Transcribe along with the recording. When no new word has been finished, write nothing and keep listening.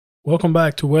Welcome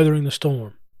back to Weathering the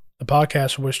Storm, the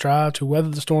podcast where we strive to weather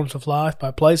the storms of life by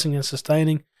placing and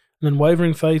sustaining an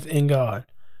unwavering faith in God.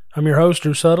 I'm your host,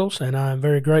 Drew Suttles, and I am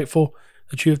very grateful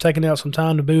that you have taken out some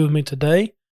time to be with me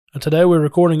today. Today we're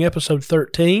recording episode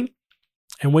 13,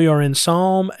 and we are in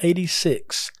Psalm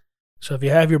 86. So if you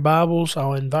have your Bibles,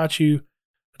 I'll invite you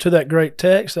to that great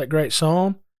text, that great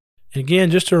psalm. And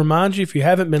again, just to remind you, if you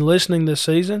haven't been listening this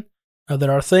season, that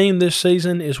our theme this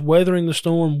season is Weathering the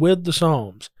Storm with the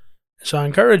Psalms. So I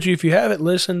encourage you, if you haven't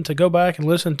listened, to go back and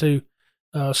listen to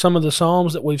some of the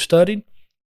Psalms that we've studied.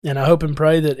 And I hope and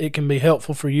pray that it can be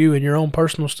helpful for you in your own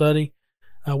personal study.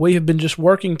 We have been just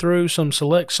working through some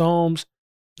select Psalms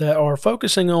that are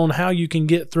focusing on how you can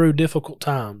get through difficult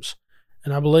times.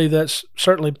 And I believe that's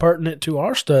certainly pertinent to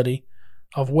our study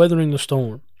of weathering the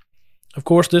storm. Of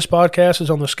course, this podcast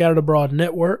is on the Scattered Abroad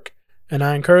Network. And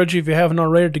I encourage you, if you haven't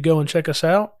already, to go and check us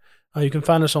out. You can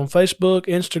find us on Facebook,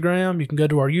 Instagram. You can go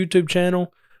to our YouTube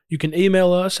channel. You can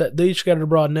email us at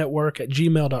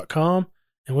thescatteredabroadnetwork@gmail.com,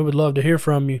 and we would love to hear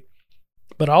from you.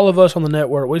 But all of us on the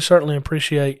network, we certainly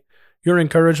appreciate your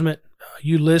encouragement,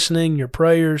 you listening, your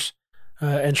prayers,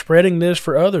 and spreading this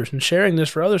for others and sharing this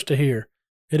for others to hear.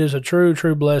 It is a true,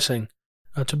 true blessing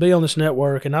to be on this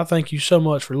network, and I thank you so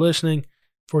much for listening,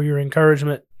 for your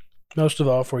encouragement, most of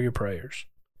all for your prayers.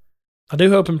 I do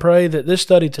hope and pray that this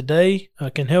study today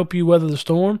can help you weather the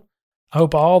storm. I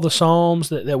hope all the Psalms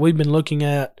that we've been looking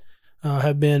at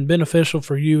have been beneficial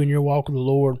for you in your walk with the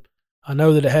Lord. I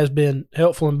know that it has been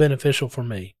helpful and beneficial for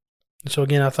me. And so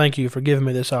again, I thank you for giving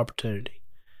me this opportunity.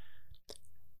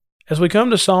 As we come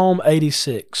to Psalm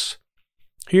 86,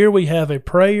 here we have a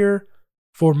prayer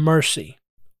for mercy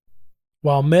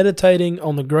while meditating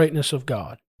on the greatness of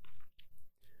God.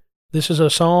 This is a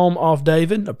psalm of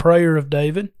David, a prayer of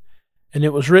David. And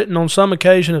it was written on some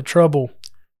occasion of trouble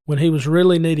when he was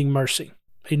really needing mercy.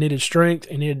 He needed strength,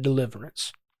 he needed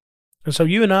deliverance. And so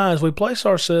you and I, as we place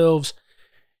ourselves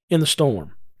in the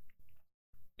storm,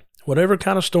 whatever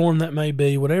kind of storm that may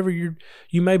be, whatever you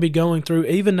may be going through,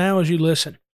 even now as you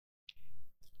listen,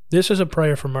 this is a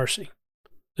prayer for mercy.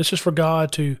 This is for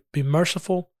God to be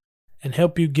merciful and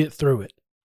help you get through it.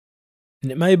 And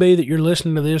it may be that you're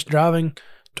listening to this driving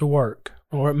to work,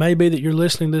 or it may be that you're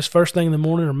listening to this first thing in the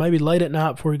morning, or maybe late at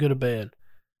night before you go to bed.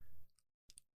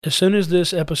 As soon as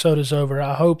this episode is over,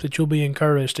 I hope that you'll be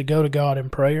encouraged to go to God in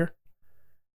prayer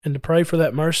and to pray for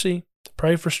that mercy, to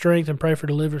pray for strength, and pray for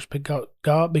deliverance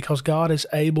because God is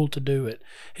able to do it.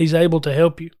 He's able to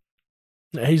help you.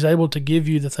 He's able to give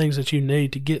you the things that you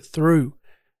need to get through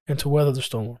and to weather the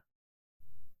storm.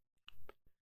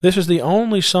 This is the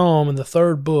only psalm in the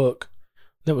third book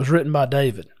that was written by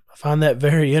David. I find that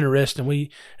very interesting.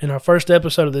 In our first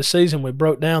episode of this season, we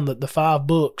broke down the 5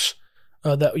 books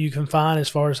that you can find as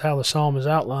far as how the psalm is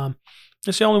outlined.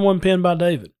 It's the only one penned by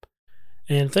David.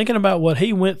 And thinking about what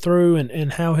he went through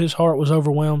and how his heart was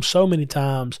overwhelmed so many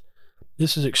times,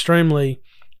 this is extremely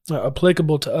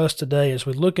applicable to us today as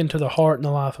we look into the heart and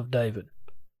the life of David.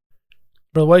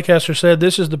 Brother Waycaster said,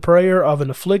 "This is the prayer of an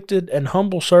afflicted and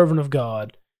humble servant of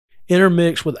God,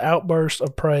 intermixed with outbursts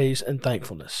of praise and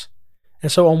thankfulness."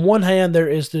 And so on one hand, there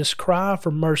is this cry for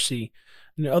mercy.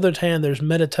 On the other hand, there's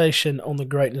meditation on the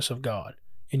greatness of God.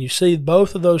 And you see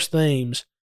both of those themes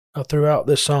throughout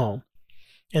this psalm.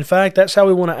 In fact, that's how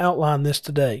we want to outline this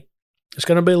today. It's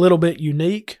going to be a little bit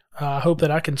unique. I hope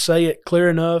that I can say it clear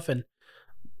enough and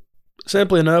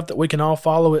simply enough that we can all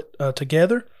follow it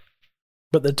together.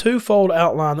 But the twofold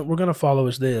outline that we're going to follow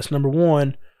is this. Number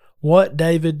 1, what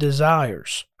David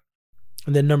desires.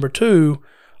 And then number 2,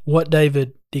 what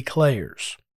David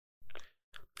declares.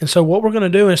 And so what we're going to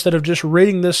do, instead of just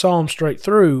reading this psalm straight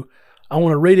through, I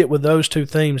want to read it with those 2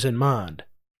 themes in mind.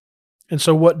 And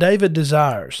so what David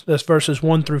desires, that's verses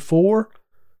 1 through 4,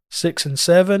 6 and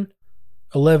 7,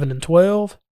 11 and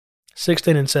 12,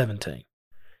 16 and 17.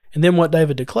 And then what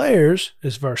David declares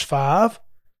is verse 5,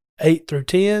 8 through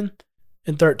 10,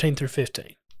 and 13 through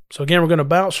 15. So again, we're going to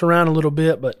bounce around a little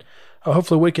bit, but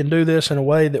hopefully we can do this in a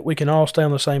way that we can all stay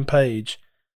on the same page.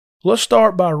 Let's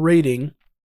start by reading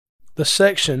the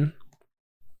section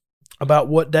about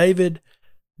what David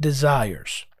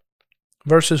desires.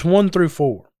 Verses 1 through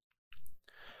 4.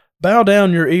 "Bow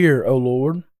down your ear, O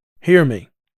Lord, hear me,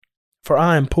 for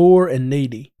I am poor and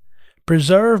needy.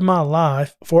 Preserve my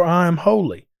life, for I am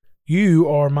holy. You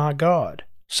are my God.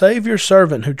 Save your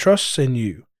servant who trusts in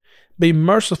you. Be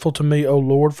merciful to me, O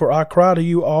Lord, for I cry to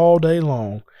you all day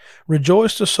long.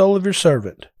 Rejoice the soul of your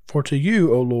servant, for to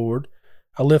you, O Lord,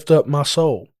 I lift up my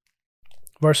soul."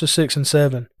 Verses 6 and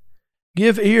 7.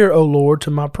 "Give ear, O Lord, to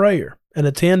my prayer, and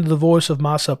attend to the voice of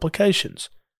my supplications.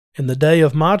 In the day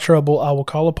of my trouble I will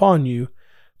call upon you.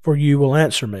 for you will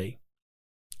answer me.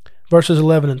 Verses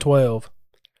 11 and 12.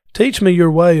 Teach me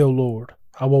your way, O Lord.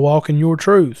 I will walk in your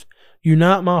truth.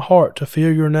 Unite my heart to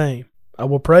fear your name. I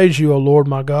will praise you, O Lord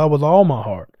my God, with all my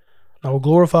heart. I will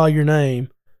glorify your name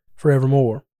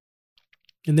forevermore.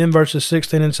 And then verses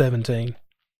 16 and 17.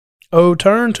 O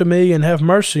turn to me and have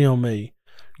mercy on me.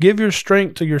 Give your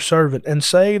strength to your servant, and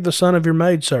save the son of your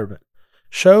maidservant.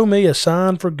 Show me a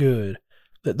sign for good,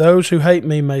 that those who hate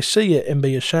me may see it and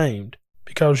be ashamed,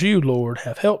 because you, Lord,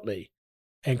 have helped me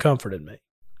and comforted me.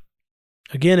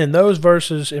 Again, in those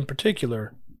verses in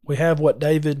particular, we have what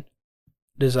David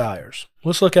desires.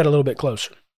 Let's look at it a little bit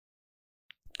closer.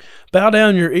 Bow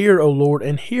down your ear, O Lord,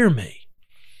 and hear me.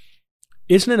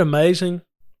 Isn't it amazing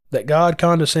that God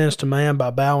condescends to man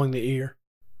by bowing the ear?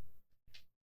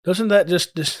 Doesn't that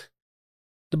just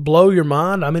to blow your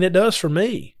mind? I mean, it does for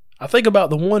me. I think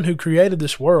about the one who created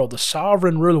this world, the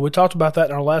sovereign ruler. We talked about that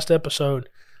in our last episode,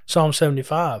 Psalm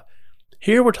 75.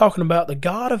 Here we're talking about the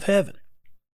God of heaven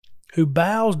who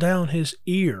bows down his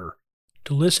ear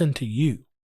to listen to you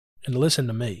and to listen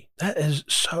to me. That is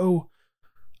so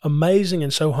amazing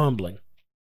and so humbling.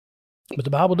 But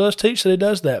the Bible does teach that he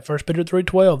does that. 1 Peter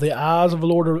 3:12, the eyes of the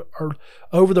Lord are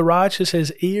over the righteous.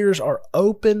 His ears are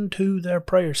open to their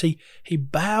prayers. He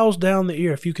bows down the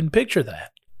ear. If you can picture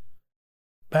that,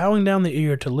 bowing down the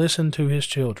ear to listen to his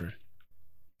children.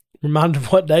 Reminded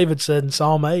of what David said in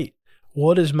Psalm 8.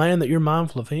 What is man that you're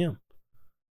mindful of him?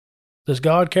 Does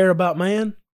God care about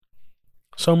man?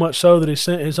 So much so that he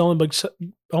sent his only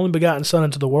begotten Son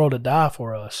into the world to die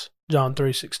for us. John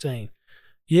 3:16.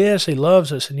 Yes, he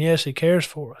loves us, and yes, he cares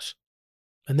for us.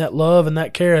 And that love and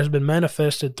that care has been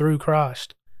manifested through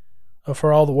Christ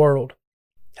for all the world.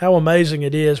 How amazing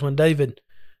it is when David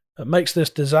makes this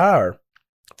desire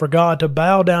for God to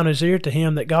bow down his ear to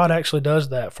him, that God actually does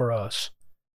that for us.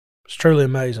 It's truly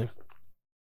amazing.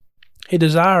 He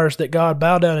desires that God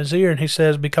bow down his ear, and he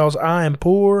says, because I am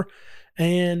poor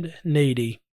and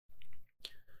needy.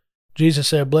 Jesus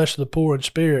said, blessed are the poor in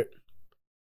spirit,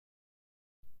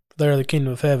 they are the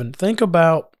kingdom of heaven. Think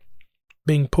about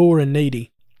being poor and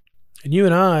needy. And you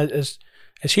and I, as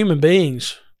human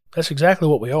beings, that's exactly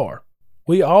what we are.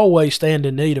 We always stand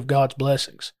in need of God's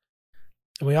blessings.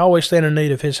 And we always stand in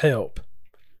need of his help.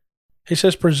 He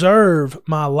says, preserve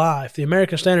my life. The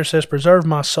American Standard says, preserve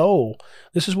my soul.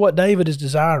 This is what David is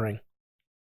desiring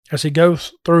as he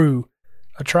goes through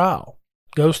a trial,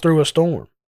 goes through a storm.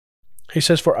 He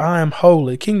says, for I am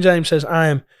holy. King James says, I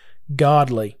am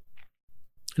godly.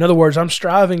 In other words, I'm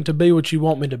striving to be what you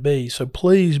want me to be, so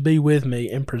please be with me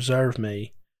and preserve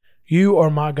me. You are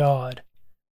my God.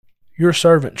 Your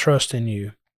servant trusts in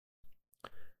you.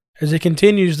 As he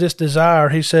continues this desire,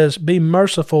 he says, be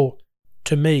merciful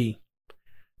to me.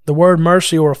 The word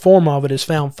mercy, or a form of it, is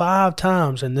found 5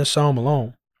 times in this psalm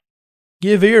alone.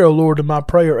 Give ear, O Lord, to my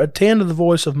prayer. Attend to the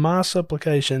voice of my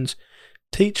supplications.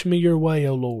 Teach me your way,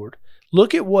 O Lord.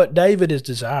 Look at what David is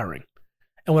desiring.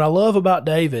 And what I love about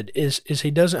David is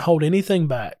he doesn't hold anything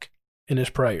back in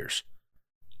his prayers.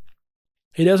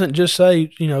 He doesn't just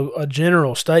say, a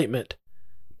general statement,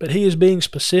 but he is being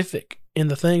specific in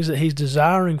the things that he's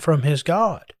desiring from his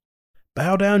God.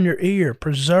 Bow down your ear,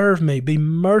 preserve me, be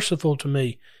merciful to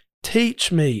me,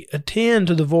 teach me, attend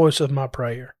to the voice of my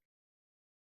prayer.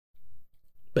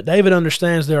 But David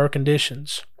understands there are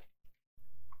conditions.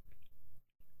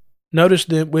 Notice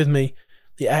with me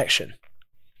the action.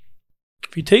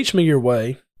 If you teach me your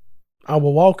way, I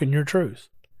will walk in your truth.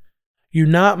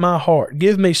 Unite my heart.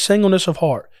 Give me singleness of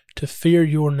heart to fear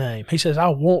your name. He says, I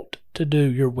want to do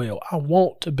your will. I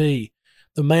want to be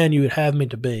the man you would have me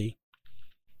to be.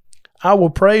 I will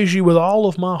praise you with all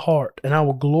of my heart, and I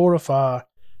will glorify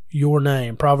your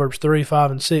name. Proverbs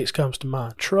 3:5-6 comes to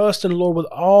mind. Trust in the Lord with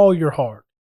all your heart.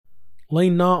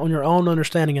 Lean not on your own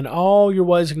understanding. In all your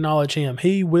ways acknowledge him.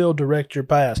 He will direct your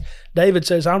paths. David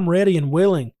says, I'm ready and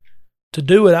willing to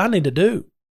do what I need to do.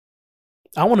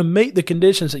 I want to meet the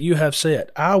conditions that you have set.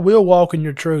 I will walk in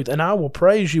your truth, and I will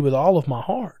praise you with all of my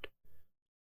heart.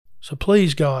 So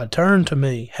please, God, turn to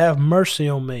me, have mercy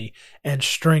on me, and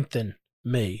strengthen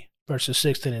me. Verses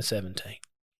 16 and 17.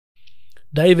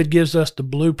 David gives us the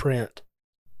blueprint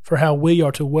for how we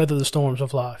are to weather the storms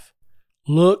of life.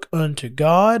 Look unto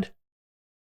God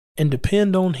and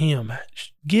depend on him.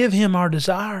 Give him our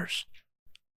desires.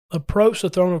 Approach the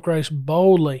throne of grace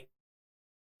boldly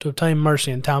to obtain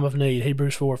mercy in time of need.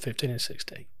 Hebrews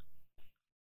 4:15-16.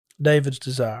 David's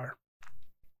desire.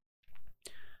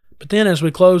 But then as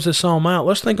we close this psalm out,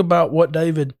 let's think about what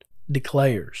David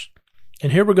declares.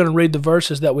 And here we're going to read the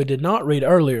verses that we did not read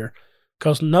earlier,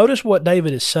 because notice what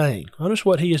David is saying. Notice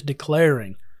what he is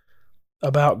declaring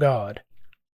about God.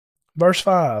 Verse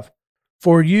 5,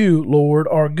 For you, Lord,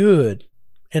 are good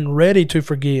and ready to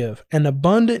forgive, and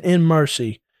abundant in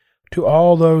mercy to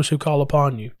all those who call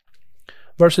upon you.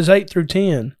 Verses 8 through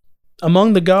 10.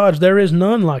 Among the gods there is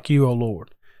none like you, O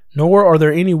Lord, nor are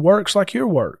there any works like your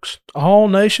works. All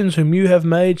nations whom you have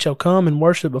made shall come and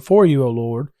worship before you, O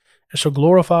Lord, and shall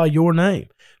glorify your name.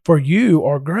 For you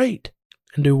are great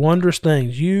and do wondrous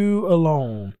things. You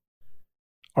alone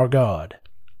are God.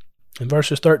 In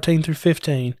verses 13 through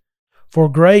 15, for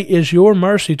great is your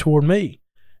mercy toward me,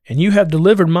 and you have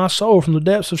delivered my soul from the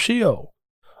depths of Sheol.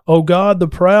 O God, the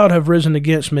proud have risen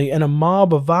against me, and a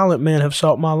mob of violent men have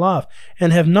sought my life,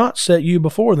 and have not set you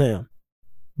before them.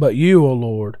 But you, O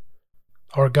Lord,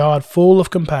 are God full of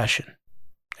compassion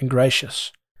and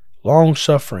gracious,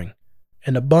 long-suffering,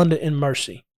 and abundant in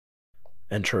mercy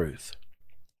and truth.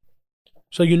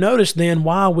 So you notice then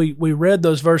why we read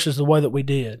those verses the way that we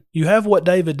did. You have what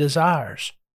David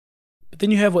desires, but then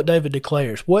you have what David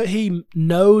declares, what he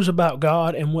knows about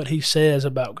God and what he says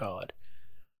about God.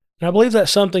 And I believe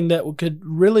that's something that could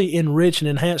really enrich and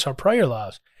enhance our prayer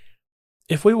lives.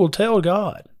 If we will tell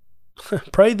God,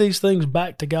 pray these things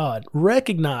back to God,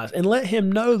 recognize and let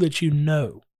him know that you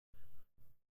know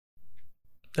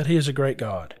that he is a great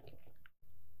God.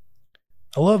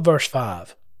 I love verse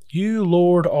 5. You,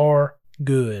 Lord, are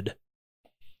good.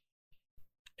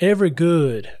 Every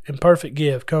good and perfect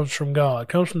gift comes from God,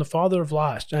 comes from the Father of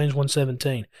lights, James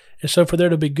 1:17. And so for there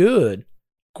to be good,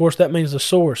 of course, that means the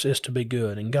source is to be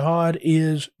good, and God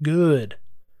is good.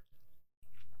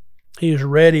 He is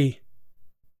ready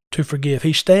to forgive.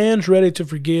 He stands ready to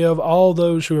forgive all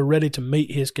those who are ready to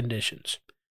meet his conditions.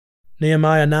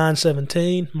 Nehemiah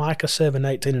 9:17, Micah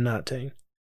 7:18 and 19.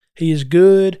 He is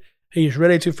good, he is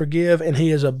ready to forgive, and he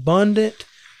is abundant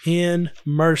in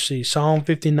mercy. Psalm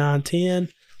 59:10,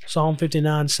 Psalm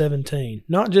 59:17.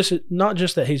 Not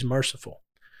just that he's merciful,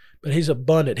 but he's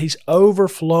abundant. He's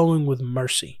overflowing with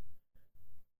mercy,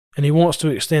 and he wants to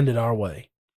extend it our way.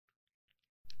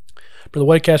 Brother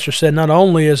Waycaster said, not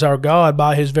only is our God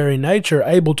by his very nature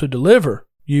able to deliver,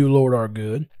 you, Lord, are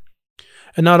good,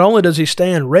 and not only does he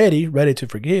stand ready to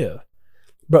forgive,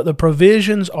 but the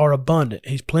provisions are abundant.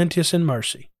 He's plenteous in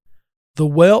mercy. The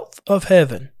wealth of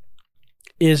heaven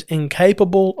is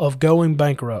incapable of going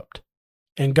bankrupt,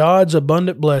 and God's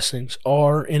abundant blessings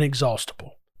are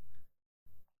inexhaustible.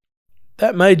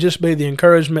 That may just be the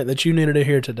encouragement that you needed to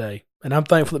hear today, and I'm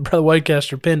thankful that Brother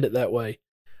Waycaster penned it that way.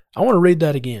 I want to read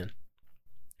that again,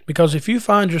 because if you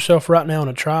find yourself right now in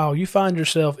a trial, you find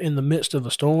yourself in the midst of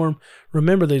a storm,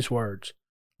 remember these words.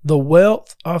 The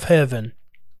wealth of heaven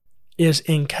is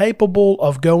incapable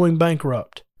of going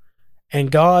bankrupt,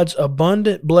 and God's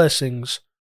abundant blessings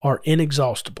are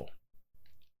inexhaustible.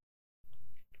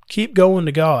 Keep going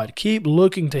to God. Keep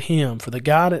looking to him for the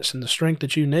guidance and the strength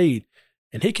that you need,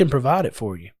 and he can provide it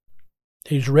for you.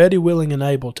 He's ready, willing, and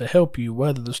able to help you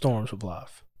weather the storms of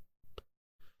life.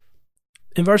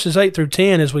 In verses 8 through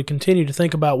 10, as we continue to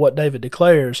think about what David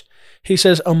declares, he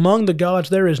says, among the gods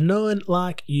there is none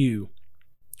like you.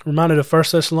 Reminded of 1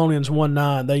 Thessalonians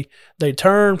 1:9, they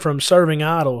turn from serving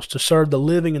idols to serve the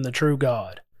living and the true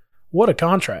God. What a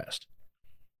contrast.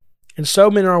 And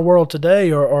so many in our world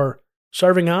today are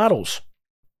serving idols.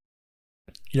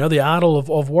 You know, the idol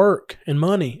of work and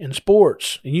money and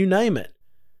sports, and you name it,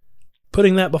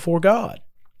 putting that before God.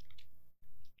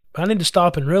 But I need to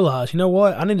stop and realize, you know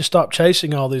what? I need to stop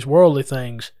chasing all these worldly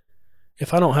things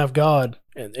if I don't have God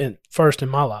first in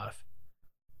my life.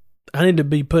 I need to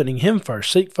be putting him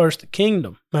first. Seek first the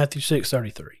kingdom, Matthew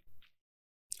 6:33.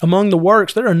 Among the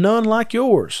works, there are none like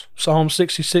yours, Psalm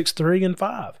 66:3 and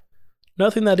 5.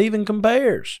 Nothing that even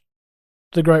compares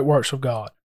to the great works of God.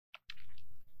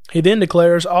 He then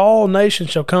declares, all nations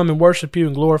shall come and worship you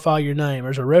and glorify your name.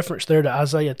 There's a reference there to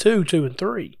Isaiah 2:2 and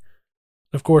 3.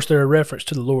 Of course, there's a reference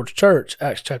to the Lord's church,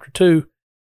 Acts chapter 2,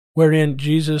 wherein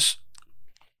Jesus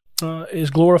is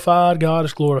glorified, God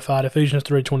is glorified, Ephesians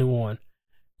 3:21.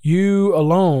 You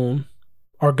alone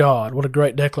are God. What a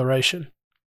great declaration.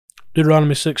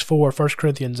 Deuteronomy 6:4, 1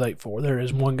 Corinthians 8:4. There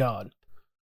is one God.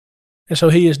 And so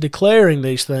he is declaring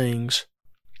these things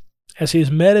as he is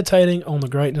meditating on the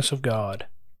greatness of God.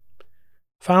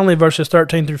 Finally, verses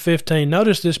 13 through 15,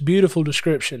 notice this beautiful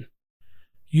description.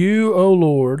 You, O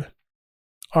Lord,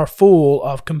 are full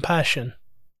of compassion,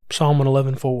 Psalm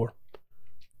 111:4.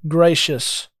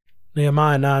 Gracious,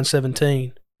 Nehemiah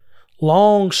 9:17.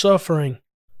 Long-suffering,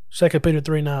 2 Peter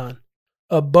 3:9.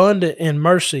 Abundant in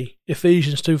mercy,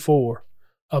 Ephesians 2:4.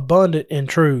 Abundant in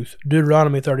truth,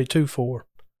 Deuteronomy 32:4.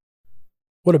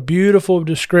 What a beautiful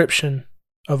description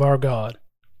of our God.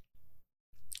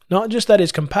 Not just that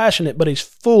he's compassionate, but he's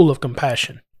full of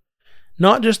compassion.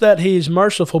 Not just that he is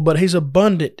merciful, but he's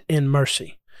abundant in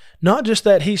mercy. Not just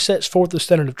that he sets forth the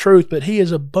standard of truth, but he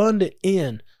is abundant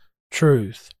in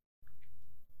truth.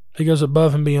 He goes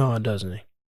above and beyond, doesn't he?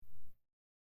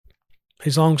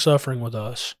 He's long-suffering with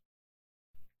us.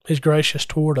 He's gracious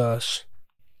toward us.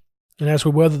 And as we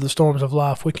weather the storms of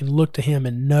life, we can look to him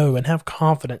and know and have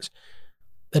confidence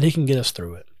that he can get us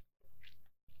through it.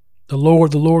 The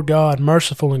Lord God,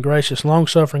 merciful and gracious,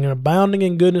 long-suffering and abounding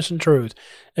in goodness and truth.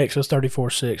 Exodus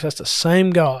 34:6. That's the same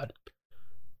God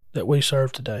that we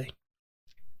serve today.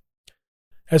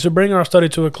 As we bring our study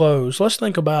to a close, let's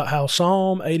think about how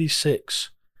Psalm 86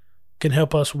 can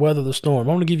help us weather the storm.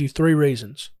 I want to give you 3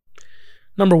 reasons.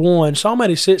 Number 1, Psalm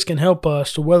 86 can help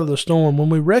us to weather the storm when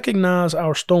we recognize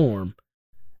our storm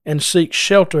and seek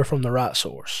shelter from the right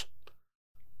source.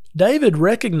 David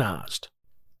recognized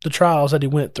the trials that he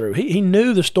went through. He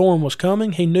knew the storm was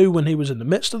coming. He knew when he was in the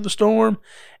midst of the storm,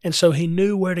 and so he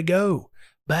knew where to go.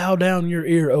 Bow down your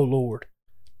ear, O Lord.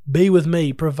 Be with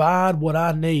me. Provide what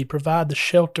I need. Provide the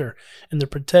shelter and the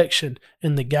protection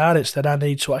and the guidance that I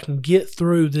need so I can get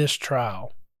through this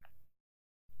trial.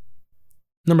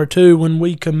 Number 2, when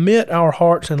we commit our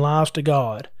hearts and lives to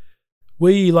God,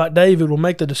 we, like David, will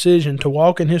make the decision to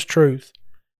walk in his truth,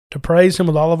 to praise him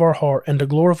with all of our heart, and to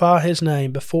glorify his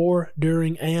name before,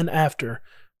 during, and after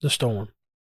the storm.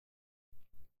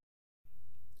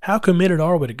 How committed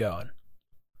are we to God?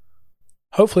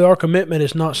 Hopefully our commitment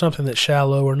is not something that's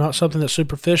shallow or not something that's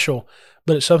superficial,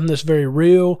 but it's something that's very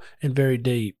real and very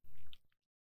deep.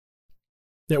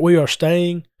 That we are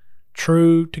staying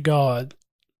true to God,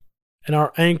 and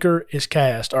our anchor is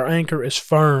cast. Our anchor is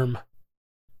firm.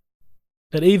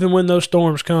 That even when those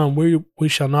storms come, we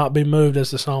shall not be moved,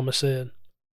 as the psalmist said.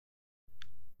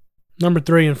 Number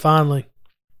 3, and finally,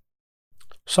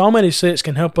 Psalm 86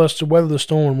 can help us to weather the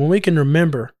storm when we can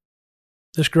remember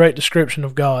this great description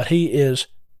of God. He is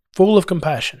full of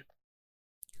compassion,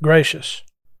 gracious,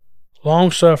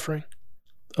 long-suffering,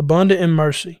 abundant in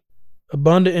mercy,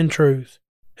 abundant in truth.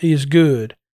 He is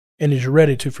good, and He's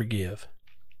ready to forgive.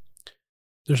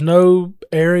 There's no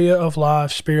area of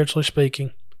life, spiritually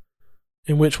speaking,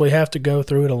 in which we have to go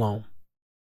through it alone.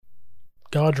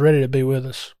 God's ready to be with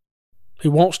us. He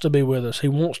wants to be with us. He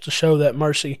wants to show that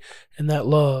mercy and that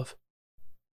love.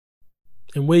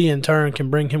 And we, in turn, can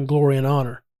bring Him glory and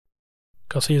honor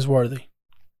because He is worthy.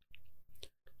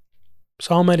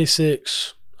 Psalm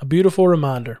 86, a beautiful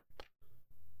reminder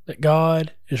that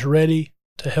God is ready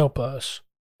to help us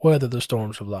weather the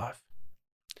storms of life.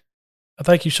 I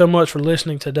thank you so much for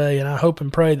listening today, and I hope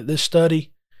and pray that this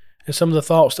study and some of the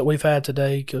thoughts that we've had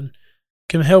today can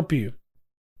help you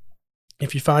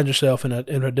if you find yourself in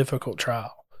a difficult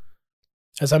trial.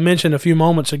 As I mentioned a few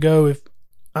moments ago,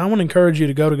 I want to encourage you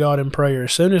to go to God in prayer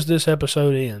as soon as this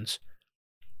episode ends.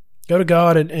 Go to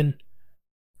God and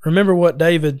remember what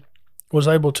David was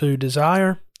able to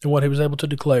desire and what he was able to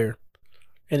declare,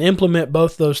 and implement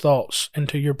both those thoughts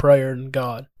into your prayer in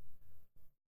God.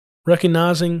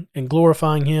 Recognizing and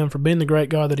glorifying Him for being the great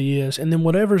God that He is, and then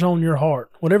whatever's on your heart,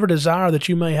 whatever desire that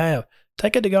you may have,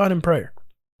 take it to God in prayer.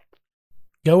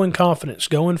 Go in confidence,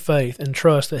 go in faith, and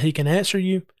trust that He can answer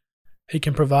you, He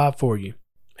can provide for you,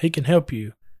 He can help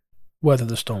you weather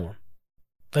the storm.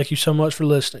 Thank you so much for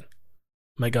listening.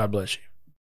 May God bless you.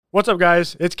 What's up,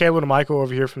 guys? It's Caleb and Michael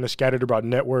over here from the Scattered Abroad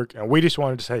Network, and we just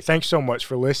wanted to say thanks so much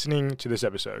for listening to this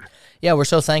episode. Yeah, we're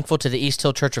so thankful to the East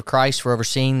Hill Church of Christ for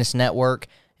overseeing this network,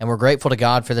 and we're grateful to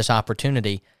God for this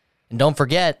opportunity. And don't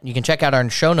forget, you can check out our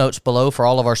show notes below for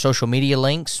all of our social media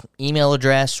links, email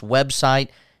address, website,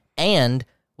 and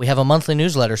we have a monthly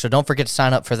newsletter, so don't forget to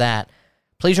sign up for that.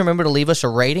 Please remember to leave us a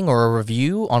rating or a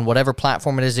review on whatever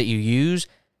platform it is that you use,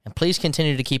 and please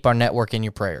continue to keep our network in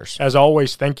your prayers. As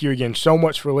always, thank you again so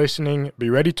much for listening.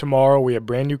 Be ready tomorrow. We have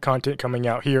brand new content coming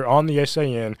out here on the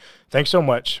SAN. Thanks so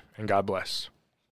much, and God bless.